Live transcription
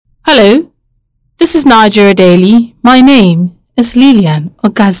Hello, this is Nigeria Daily. My name is Lilian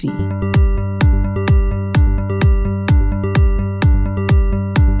Ogazi.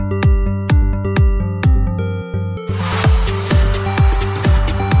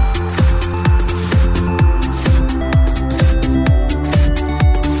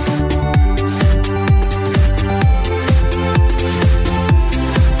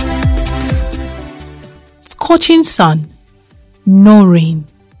 Scorching sun, no rain,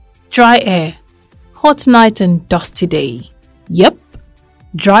 dry air, hot night and dusty day. Yep,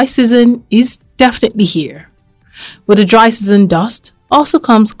 dry season is definitely here. With the dry season dust also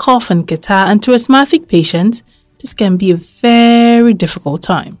comes cough and catarrh, and to asthmatic patients, this can be a very difficult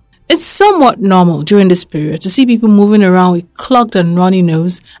time. It's somewhat normal during this period to see people moving around with clogged and runny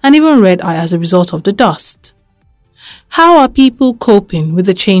nose and even red eye as a result of the dust. How are people coping with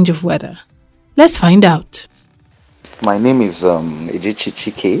the change of weather? Let's find out. My name is Ejichi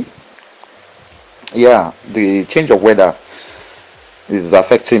Chike. Yeah, the change of weather is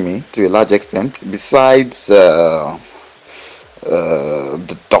affecting me to a large extent. Besides the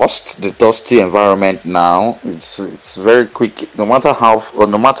dusty environment now, it's very quick. No matter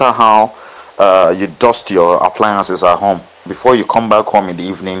how you dust your appliances at home, before you come back home in the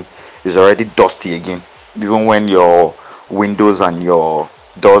evening, it's already dusty again. Even when your windows and your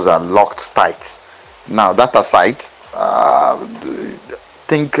doors are locked tight. Now that aside, I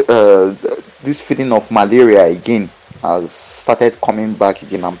think this feeling of malaria again has started coming back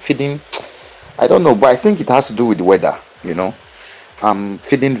again. I don't know, but I think it has to do with the weather. I'm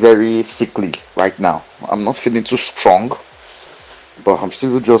feeling very sickly right now. I'm not feeling too strong, but I'm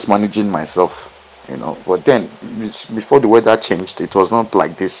still just managing myself. But then before the weather changed, it was not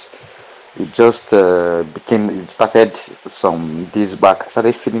like this. It just it started some days back. I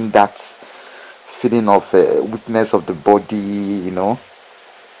started feeling that feeling of weakness of the body.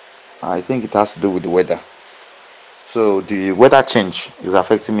 I think it has to do with the weather. So the weather change is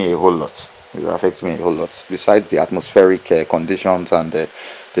affecting me a whole lot. Besides the atmospheric conditions and the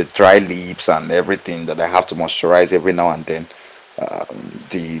dry lips and everything that I have to moisturize every now and then,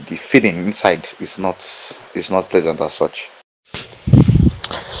 the feeling inside is not pleasant as such.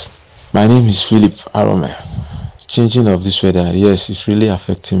 My name is Philip Arome. Changing of this weather, yes, it's really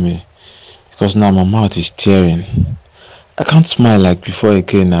affecting me because now my mouth is tearing. I can't smile like before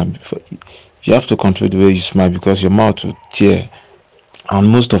again now. You have to control the way you smile because your mouth will tear. And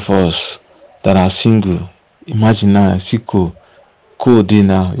most of us that are single, imagine now, cold day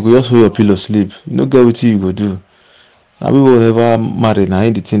now. You go just hold your pillow sleep. You no get what you go do. Now we will never marry now.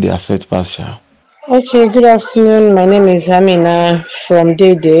 Anything they affect past ya. Okay, good afternoon. My name is Hamina from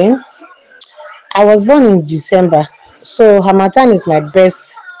Day Day. I was born in December, so Harmattan is my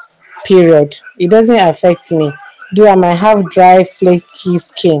best period. It doesn't affect me. Though I might have dry, flaky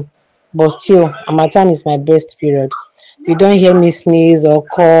skin, but still, Harmattan is my best period. You don't hear me sneeze or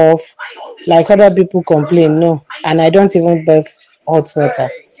cough like other people complain, no. And I don't even bath hot water.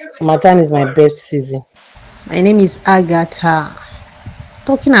 Harmattan is my best season. My name is Agatha.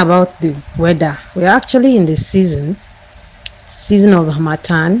 Talking about the weather, we're actually in the season of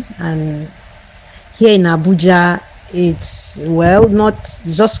Harmattan, and here in Abuja, it's not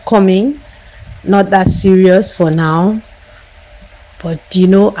just coming, not that serious for now. But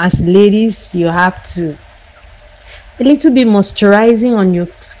as ladies, you have to a little bit moisturizing on your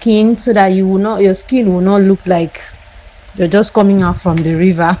skin so that your skin will not look like you're just coming out from the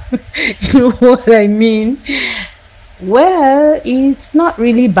river. You know what I mean? Well, it's not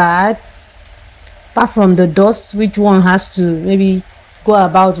really bad, apart from the dust, which one has to maybe go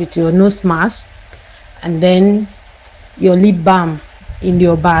about with your nose mask and then your lip balm in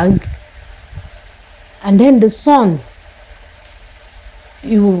your bag, and then the sun.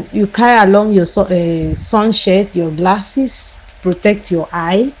 You carry along your sunshade, your glasses, protect your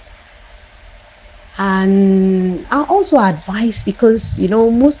eye. And I also advise, because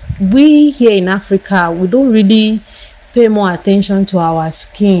we here in Africa, we don't really pay more attention to our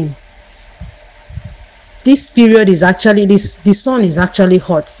skin. This period is actually the sun is actually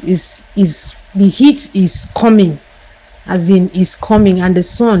hot. The heat is coming, and the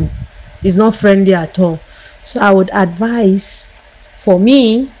sun is not friendly at all. So I would advise, for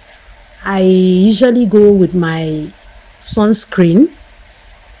me, I usually go with my sunscreen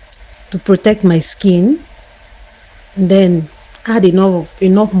to protect my skin, and then add enough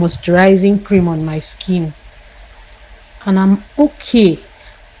moisturizing cream on my skin, and I'm okay.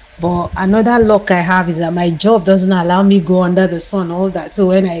 But another luck I have is that my job doesn't allow me go under the sun all that. So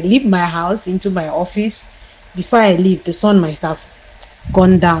when I leave my house into my office, before I leave, the sun might have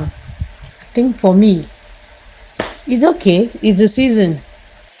gone down. I think for me, it's okay. It's the season.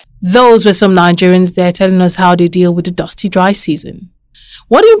 Those were some Nigerians there telling us how they deal with the dusty dry season.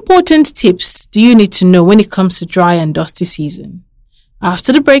 What important tips do you need to know when it comes to dry and dusty season?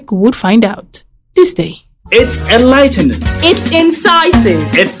 After the break, we would find out. This day. It's enlightening. It's incisive.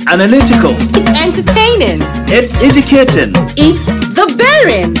 It's analytical. It's entertaining. It's educating. It's The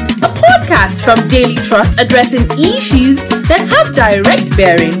Bearing, a podcast from Daily Trust addressing issues that have direct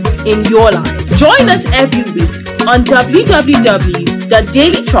bearing in your life. Join us every week on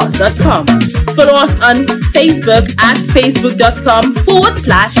www.dailytrust.com. Follow us on Facebook at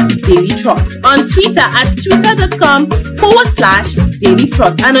facebook.com/Daily Trust, on Twitter at twitter.com/Daily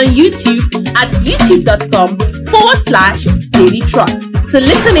Trust, and on YouTube at youtube.com/Daily Trust. To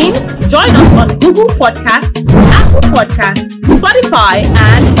listen in, join us on Google Podcast, Apple Podcast, Spotify,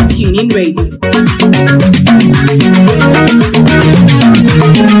 and TuneIn Radio.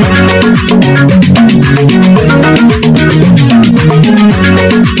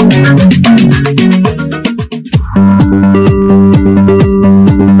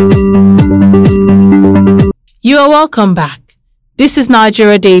 You are welcome back. This is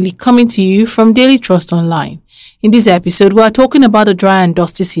Nigeria Daily coming to you from Daily Trust Online. In this episode, we are talking about the dry and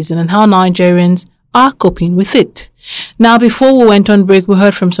dusty season and how Nigerians are coping with it. Now, before we went on break, we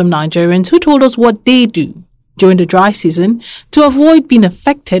heard from some Nigerians who told us what they do during the dry season to avoid being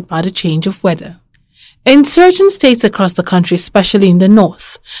affected by the change of weather. In certain states across the country, especially in the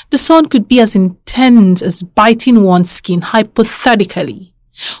north, the sun could be as intense as biting one's skin hypothetically.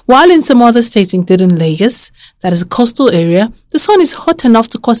 While in some other states, including Lagos, that is a coastal area, the sun is hot enough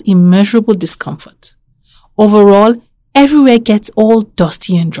to cause immeasurable discomfort. Overall, everywhere gets all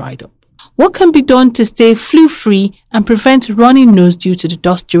dusty and dried up. What can be done to stay flu-free and prevent runny nose due to the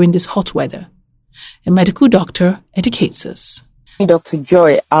dust during this hot weather? A medical doctor educates us. Dr.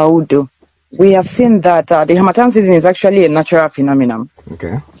 Joy Audu. We have seen that the Harmattan season is actually a natural phenomenon.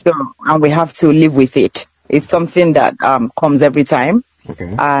 Okay. So, and we have to live with it. It's something that comes every time.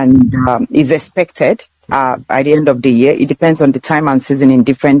 Okay. And is expected by the end of the year. It depends on the time and season in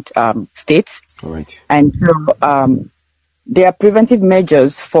different states. All right. And so there are preventive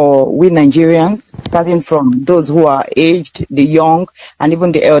measures for we Nigerians, starting from those who are aged, the young, and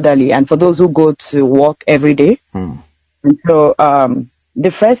even the elderly, and for those who go to work every day. And so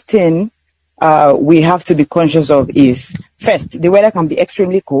the first thing we have to be conscious of is, first, the weather can be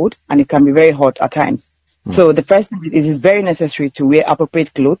extremely cold and it can be very hot at times. So the first thing, it is very necessary to wear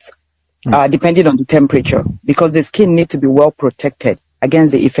appropriate clothes, depending on the temperature, because the skin needs to be well protected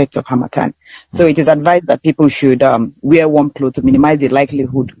against the effects of Harmattan. So it is advised that people should wear warm clothes to minimize the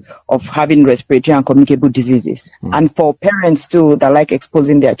likelihood of having respiratory and communicable diseases. And for parents too that like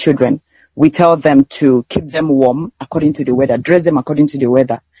exposing their children, we tell them to keep them warm according to the weather, dress them according to the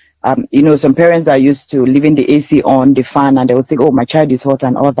weather. Some parents are used to leaving the AC on, the fan, and they will say, oh, my child is hot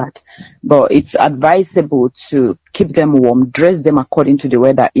and all that. But it's advisable to keep them warm, dress them according to the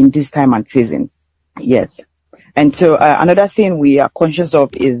weather in this time and season. Yes. And so another thing we are conscious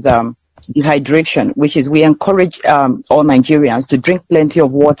of is dehydration, which is we encourage all Nigerians to drink plenty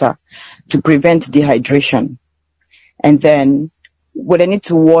of water to prevent dehydration. And then would I need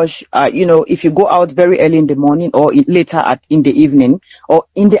to wash, if you go out very early in the morning or later in the evening or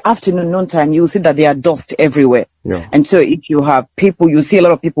in the afternoon, noon time, you'll see that there are dust everywhere. Yeah. And so if you have people, you see a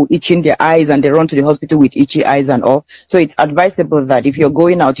lot of people itching their eyes and they run to the hospital with itchy eyes and all. So it's advisable that if you're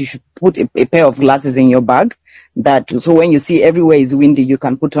going out, you should put a pair of glasses in your bag. So when you see everywhere is windy, you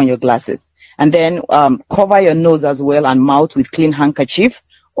can put on your glasses. And then cover your nose as well and mouth with clean handkerchief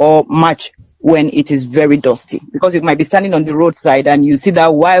or match when it is very dusty, because you might be standing on the roadside and you see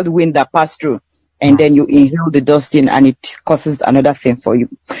that wild wind that pass through and then you inhale the dusting and it causes another thing for you.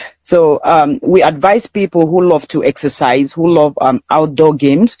 So we advise people who love to exercise, who love outdoor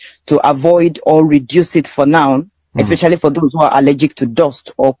games, to avoid or reduce it for now, especially for those who are allergic to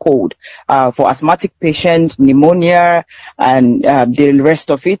dust or cold. For asthmatic patients, pneumonia, and the rest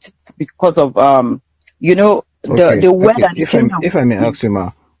of it, because of the weather. Okay. If I may ask you,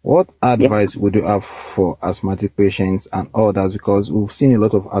 Ma, what advice would you have for asthmatic patients and others? Because we've seen a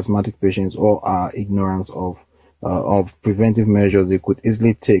lot of asthmatic patients all are ignorant of preventive measures they could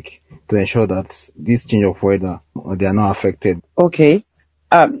easily take to ensure that this change of weather, they are not affected. Okay.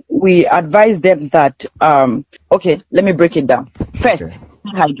 We advise them that, let me break it down. First, stay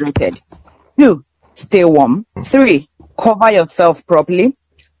hydrated. 2, stay warm. 3, cover yourself properly.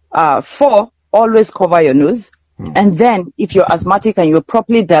 4, always cover your nose. And then if you're asthmatic and you're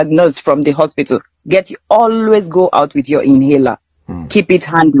properly diagnosed from the hospital, always go out with your inhaler. Keep it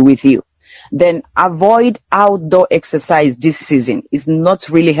handy with you. Then avoid outdoor exercise this season. It's not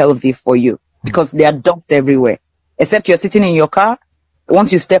really healthy for you because there are dust everywhere. Except you're sitting in your car,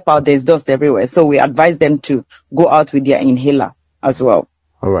 once you step out, there's dust everywhere. So we advise them to go out with their inhaler as well.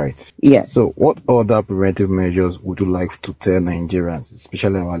 All right. Yes. So what other preventive measures would you like to tell Nigerians,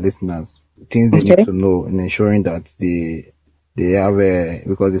 especially our listeners, things they need to know in ensuring that they have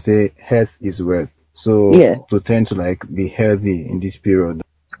because they say health is wealth. So to tend to like be healthy in this period.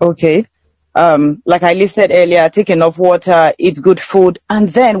 Okay. Like I listed earlier, take enough water, eat good food, and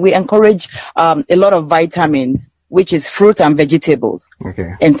then we encourage a lot of vitamins, which is fruit and vegetables.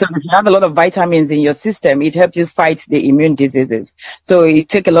 Okay. And so if you have a lot of vitamins in your system, it helps you fight the immune diseases. So you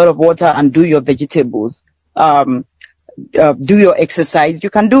take a lot of water and do your vegetables. Do your exercise. You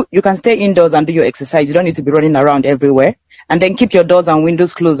can stay indoors and do your exercise. You don't need to be running around everywhere. And then keep your doors and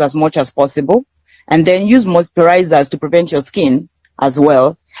windows closed as much as possible. And then use moisturizers to prevent your skin as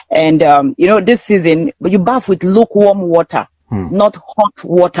well. And, this season, you bath with lukewarm water, not hot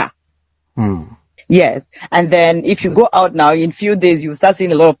water. Yes. And then if you go out now, in few days, you start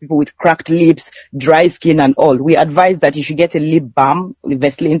seeing a lot of people with cracked lips, dry skin and all. We advise that you should get a lip balm,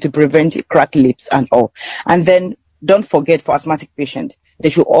 Vaseline, to prevent cracked lips and all. And then don't forget, for asthmatic patients, they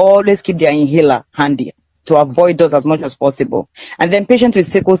should always keep their inhaler handy to avoid those as much as possible. And then patients with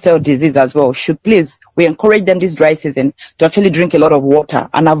sickle cell disease as well we encourage them this dry season to actually drink a lot of water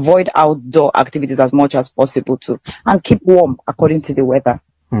and avoid outdoor activities as much as possible too, and keep warm according to the weather.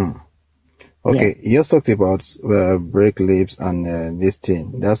 Okay, you just talked about break lips and this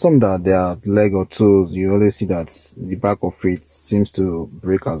thing. There are some that they are leg or toes. You always see that the back of it seems to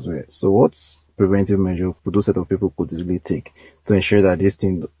break as well. So what's preventive measure for those set of people could easily take to ensure that this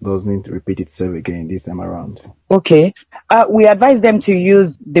thing doesn't repeat itself again this time around? Okay. We advise them to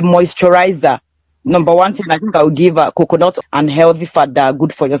use the moisturizer. Number one thing, I think I will give coconut and healthy fat that are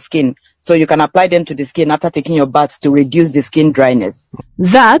good for your skin. So you can apply them to the skin after taking your bath to reduce the skin dryness.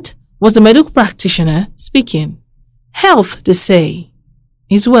 That was the medical practitioner speaking. Health, they say,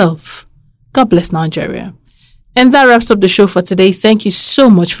 is wealth. God bless Nigeria. And that wraps up the show for today. Thank you so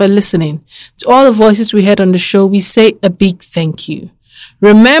much for listening. To all the voices we heard on the show, we say a big thank you.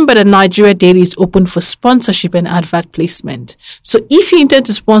 Remember that Nigeria Daily is open for sponsorship and advert placement. So if you intend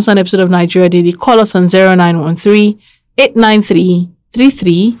to sponsor an episode of Nigeria Daily, call us on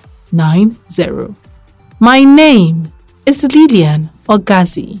 0913-893-3390. My name is Lilian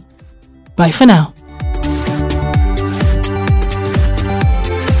Ogazi. Bye for now.